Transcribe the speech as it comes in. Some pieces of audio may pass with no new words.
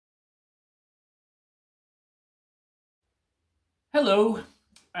Hello,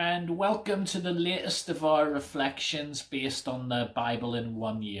 and welcome to the latest of our reflections based on the Bible in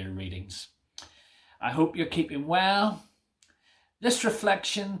 1 year readings. I hope you're keeping well. This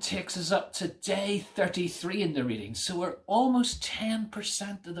reflection takes us up to day 33 in the reading, so we're almost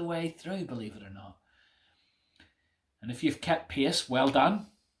 10% of the way through, believe it or not. And if you've kept pace, well done.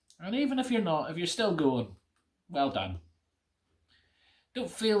 And even if you're not, if you're still going, well done. Don't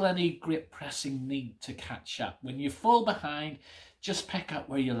feel any great pressing need to catch up. When you fall behind, just pick up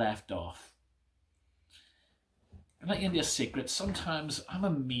where you left off. And let you into a secret, sometimes I'm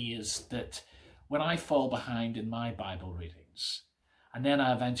amazed that when I fall behind in my Bible readings, and then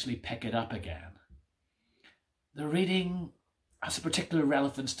I eventually pick it up again, the reading has a particular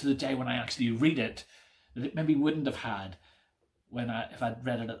relevance to the day when I actually read it that it maybe wouldn't have had if I'd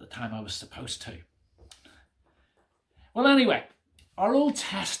read it at the time I was supposed to. Well, anyway, our Old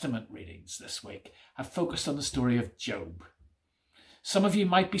Testament readings this week have focused on the story of Job. Some of you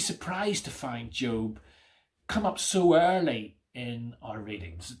might be surprised to find Job come up so early in our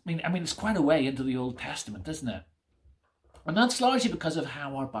readings. I mean, it's quite a way into the Old Testament, isn't it? And that's largely because of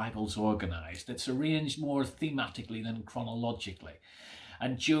how our Bible's organised. It's arranged more thematically than chronologically.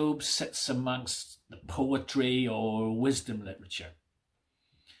 And Job sits amongst the poetry or wisdom literature.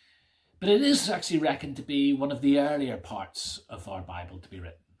 But it is actually reckoned to be one of the earlier parts of our Bible to be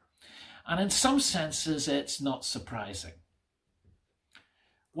written. And in some senses, it's not surprising.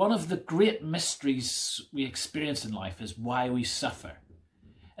 One of the great mysteries we experience in life is why we suffer,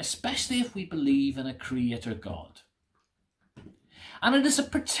 especially if we believe in a creator God. And it is a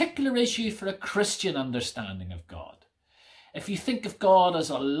particular issue for a Christian understanding of God. If you think of God as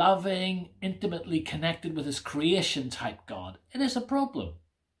a loving, intimately connected with his creation type God, it is a problem.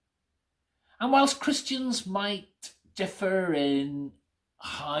 And whilst Christians might differ in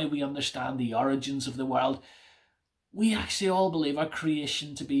how we understand the origins of the world, we actually all believe our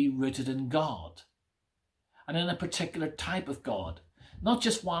creation to be rooted in God, and in a particular type of God, not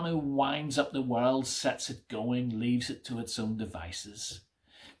just one who winds up the world, sets it going, leaves it to its own devices,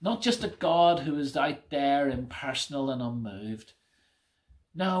 not just a God who is out there impersonal and unmoved.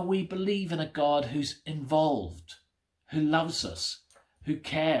 No, we believe in a God who's involved, who loves us, who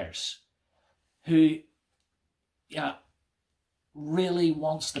cares, who really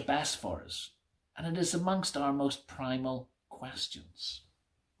wants the best for us. And it is amongst our most primal questions.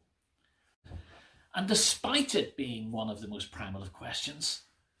 And despite it being one of the most primal of questions,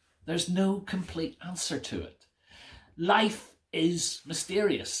 there's no complete answer to it. Life is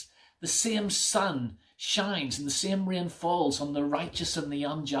mysterious. The same sun shines and the same rain falls on the righteous and the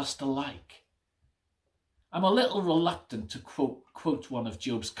unjust alike. I'm a little reluctant to quote one of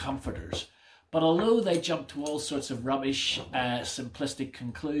Job's comforters, but although they jump to all sorts of rubbish, simplistic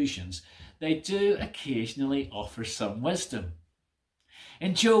conclusions, they do occasionally offer some wisdom.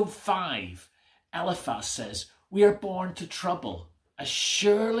 In Job 5, Eliphaz says, "We are born to trouble, as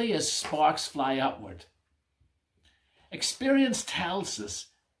surely as sparks fly upward." Experience tells us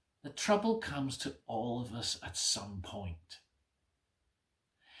that trouble comes to all of us at some point.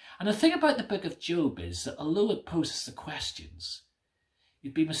 And the thing about the book of Job is that although it poses the questions,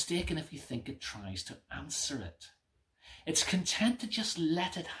 you'd be mistaken if you think it tries to answer it. It's content to just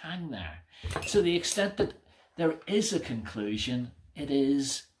let it hang there. To the extent that there is a conclusion, it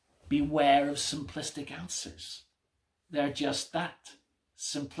is beware of simplistic answers. They're just that,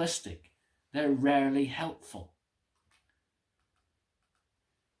 simplistic. They're rarely helpful.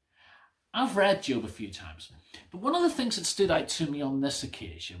 I've read Job a few times, but one of the things that stood out to me on this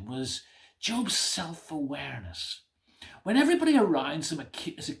occasion was Job's self-awareness. When everybody around him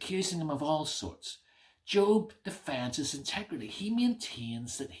is accusing him of all sorts, Job defends his integrity. He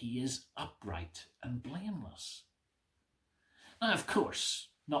maintains that he is upright and blameless. Now, of course,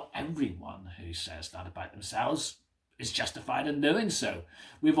 not everyone who says that about themselves is justified in doing so.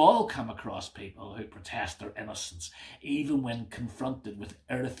 We've all come across people who protest their innocence, even when confronted with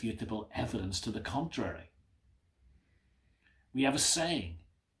irrefutable evidence to the contrary. We have a saying,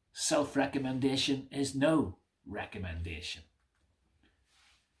 self-recommendation is no recommendation.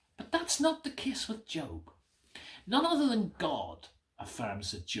 But that's not the case with Job. None other than God affirms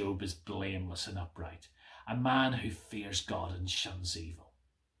that Job is blameless and upright, a man who fears God and shuns evil.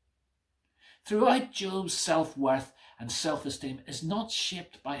 Throughout, Job's self-worth and self-esteem is not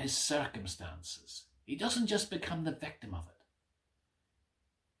shaped by his circumstances. He doesn't just become the victim of it,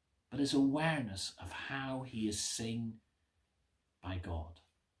 but his awareness of how he is seen by God.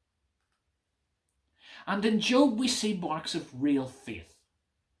 And in Job we see marks of real faith.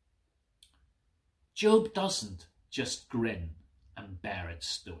 Job doesn't just grin and bear it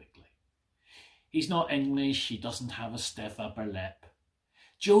stoically. He's not English. He doesn't have a stiff upper lip.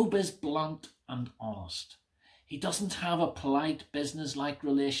 Job is blunt and honest. He doesn't have a polite, business-like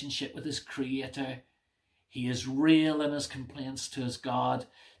relationship with his Creator. He is real in his complaints to his God,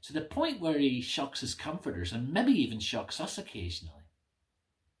 to the point where he shocks his comforters and maybe even shocks us occasionally.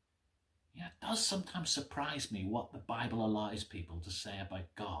 Yeah, it does sometimes surprise me what the Bible allows people to say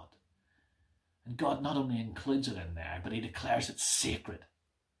about God. And God not only includes it in there, but he declares it sacred.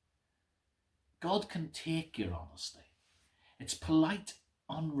 God can take your honesty. It's polite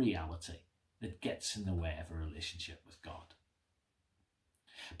unreality that gets in the way of a relationship with God.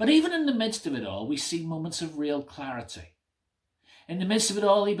 But even in the midst of it all, we see moments of real clarity. In the midst of it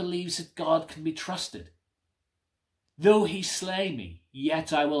all, he believes that God can be trusted. Though he slay me,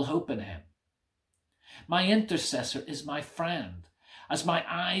 yet I will hope in him. My intercessor is my friend, as my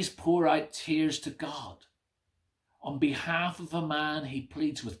eyes pour out tears to God. On behalf of a man, he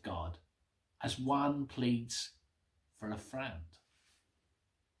pleads with God, as one pleads for a friend.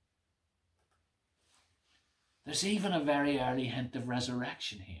 There's even a very early hint of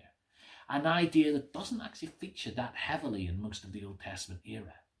resurrection here, an idea that doesn't actually feature that heavily in most of the Old Testament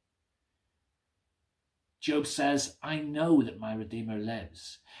era. Job says, I know that my Redeemer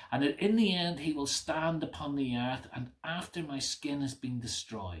lives, and that in the end he will stand upon the earth, and after my skin has been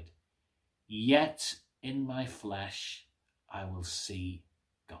destroyed, yet in my flesh I will see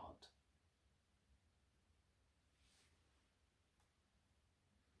God.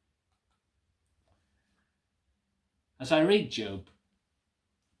 As I read Job,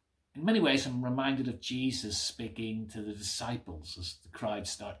 in many ways I'm reminded of Jesus speaking to the disciples as the crowd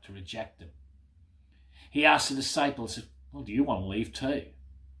start to reject him. He asks the disciples, well, do you want to leave too?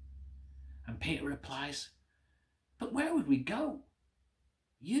 And Peter replies, but where would we go?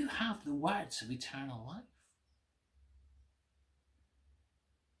 You have the words of eternal life.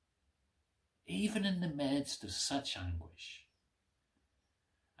 Even in the midst of such anguish,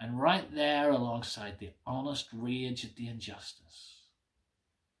 and right there alongside the honest rage at the injustice,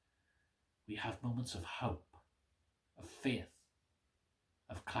 we have moments of hope, of faith,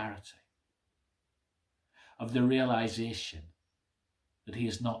 of clarity, of the realization that he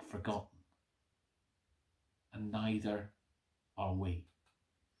is not forgotten, and neither are we.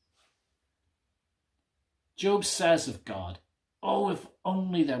 Job says of God, oh, if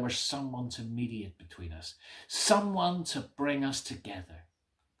only there were someone to mediate between us, someone to bring us together.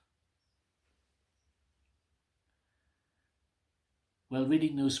 Well,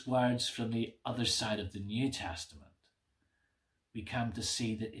 reading those words from the other side of the New Testament, we come to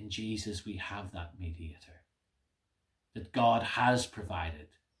see that in Jesus we have that mediator, that God has provided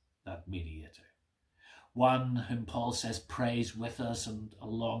that mediator, one whom Paul says prays with us and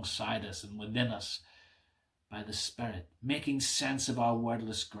alongside us and within us by the Spirit, making sense of our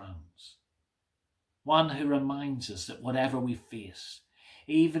wordless groans, one who reminds us that whatever we face,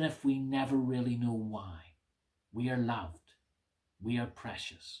 even if we never really know why, we are loved. We are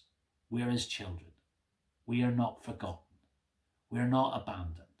precious. We are his children. We are not forgotten. We are not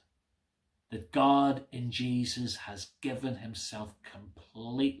abandoned. That God in Jesus has given himself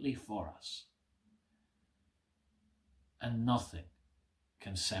completely for us. And nothing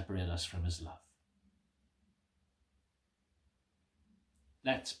can separate us from his love.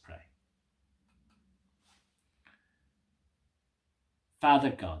 Let's pray. Father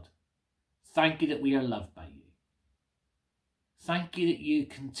God, thank you that we are loved by you. Thank you that you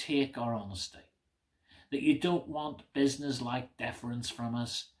can take our honesty, that you don't want business-like deference from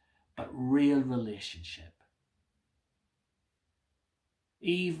us, but real relationship.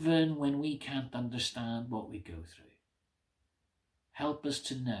 Even when we can't understand what we go through, help us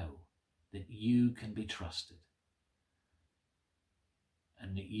to know that you can be trusted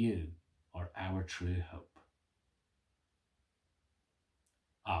and that you are our true hope.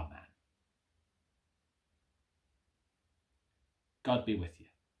 Amen. God be with you.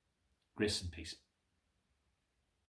 Grace and peace.